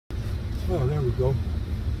Oh, there we go.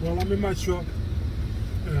 Well, I'm in my truck,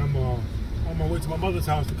 and I'm on my way to my mother's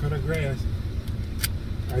house to cut her grass.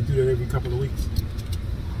 I do that every couple of weeks.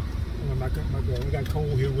 And I got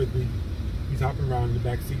Cole here with me. He's hopping around in the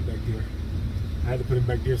back seat back there. I had to put him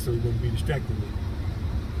back there so he wouldn't be distracting me.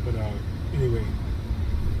 But anyway,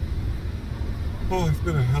 oh, it's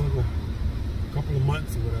been a hell of a couple of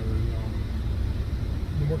months or whatever.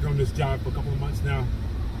 I've been working on this job for a couple of months now.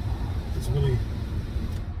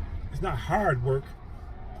 It's not hard work.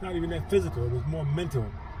 It's not even that physical. It was more mental.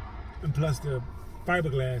 And plus the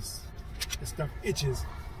fiberglass, the stuff itches.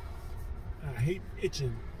 I hate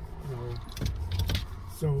itching, you know.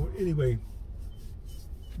 So anyway,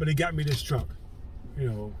 but it got me this truck, you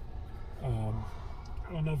know.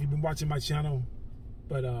 I don't know if you've been watching my channel,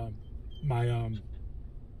 but my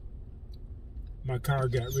car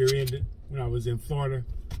got rear-ended when I was in Florida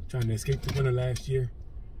trying to escape the winter last year.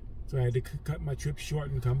 So I had to cut my trip short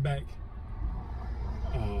and come back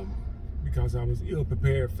because I was ill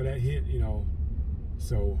prepared for that hit, you know.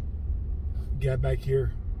 So got back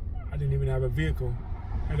here, I didn't even have a vehicle.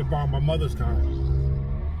 I had to borrow my mother's car,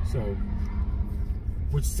 so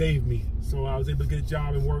which saved me. So I was able to get a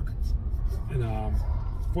job and work, and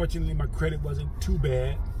fortunately my credit wasn't too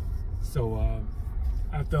bad. So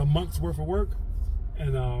after a month's worth of work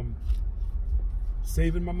and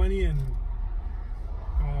saving my money and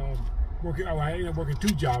working, I ended up working 2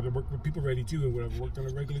 jobs. I worked with People Ready too and whatever. Worked on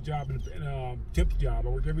a regular job and a temp job. I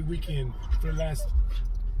worked every weekend for the last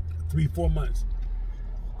 3-4 months,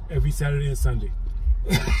 every Saturday and Sunday.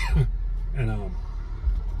 And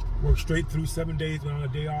worked straight through 7 days, went on a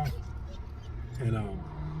day off, and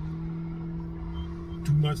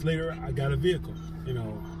 2 months later I got a vehicle, you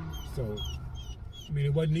know. So I mean,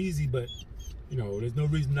 it wasn't easy, but you know, there's no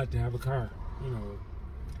reason not to have a car, you know.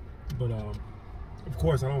 But of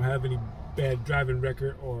course I don't have any bad driving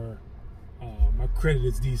record, or my credit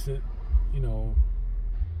is decent, you know.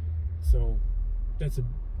 So that's a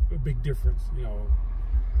big difference, you know.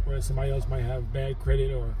 Whereas somebody else might have bad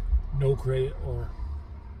credit or no credit, or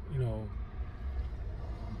you know,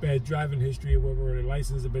 bad driving history or whatever, or their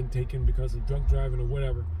license have been taken because of drunk driving or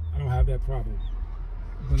whatever. I don't have that problem.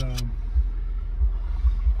 But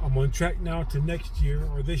I'm on track now to next year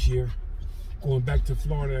or this year, going back to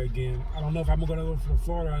Florida again. I don't know if I'm going to go to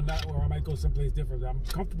Florida or not, or I might go someplace different. I'm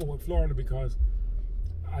comfortable with Florida because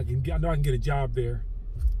I know I can get a job there.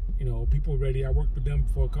 You know, People Ready, I worked with them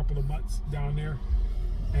for a couple of months down there,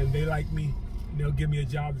 and they like me. And they'll give me a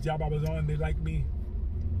job. The job I was on, they like me,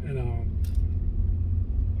 and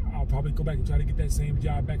I'll probably go back and try to get that same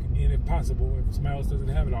job back again if possible, if somebody else doesn't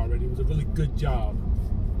have it already. It was a really good job,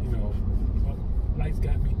 you know. Well, lights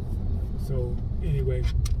got me. So anyway,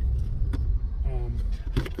 I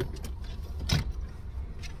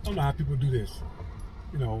don't know how people do this.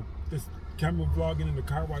 You know, this camera vlogging in the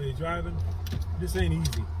car while they're driving, this ain't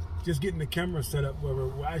easy. Just getting the camera set up where,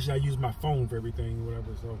 well, actually I use my phone for everything,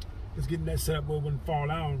 whatever, so just getting that set up where it wouldn't fall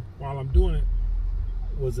down while I'm doing it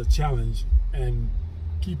was a challenge. And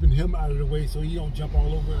keeping him out of the way so he don't jump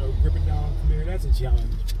all over or grip it down from there, that's a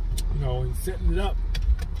challenge. You know, and setting it up,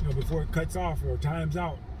 you know, before it cuts off or times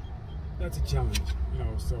out, that's a challenge, you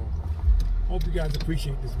know. So hope you guys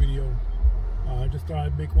appreciate this video. I just thought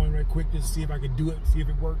I'd make one right quick just to see if I could do it, see if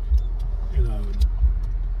it worked. And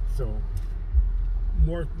so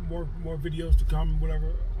more videos to come,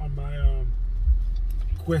 whatever, on my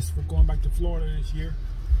quest for going back to Florida this year.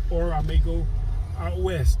 Or I may go out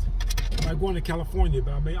west. I might go into California,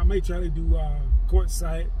 but I may try to do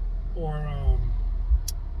Quartzsite or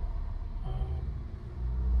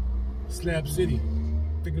Slab City.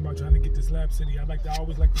 Thinking about trying to get to Slab City. I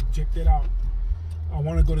always like to check that out. I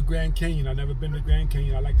want to go to Grand Canyon. I've never been to Grand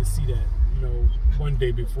Canyon. I'd like to see that, you know, one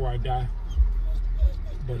day before I die.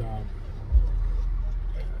 But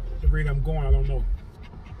the rate I'm going, I don't know.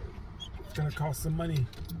 It's gonna cost some money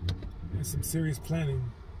and some serious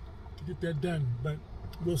planning to get that done, but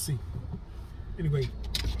we'll see. Anyway,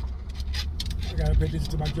 I gotta pay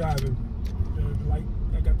attention to my driving. The light,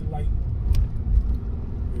 I got the light,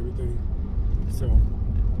 everything. So,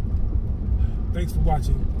 thanks for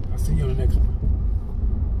watching. I'll see you on the next one.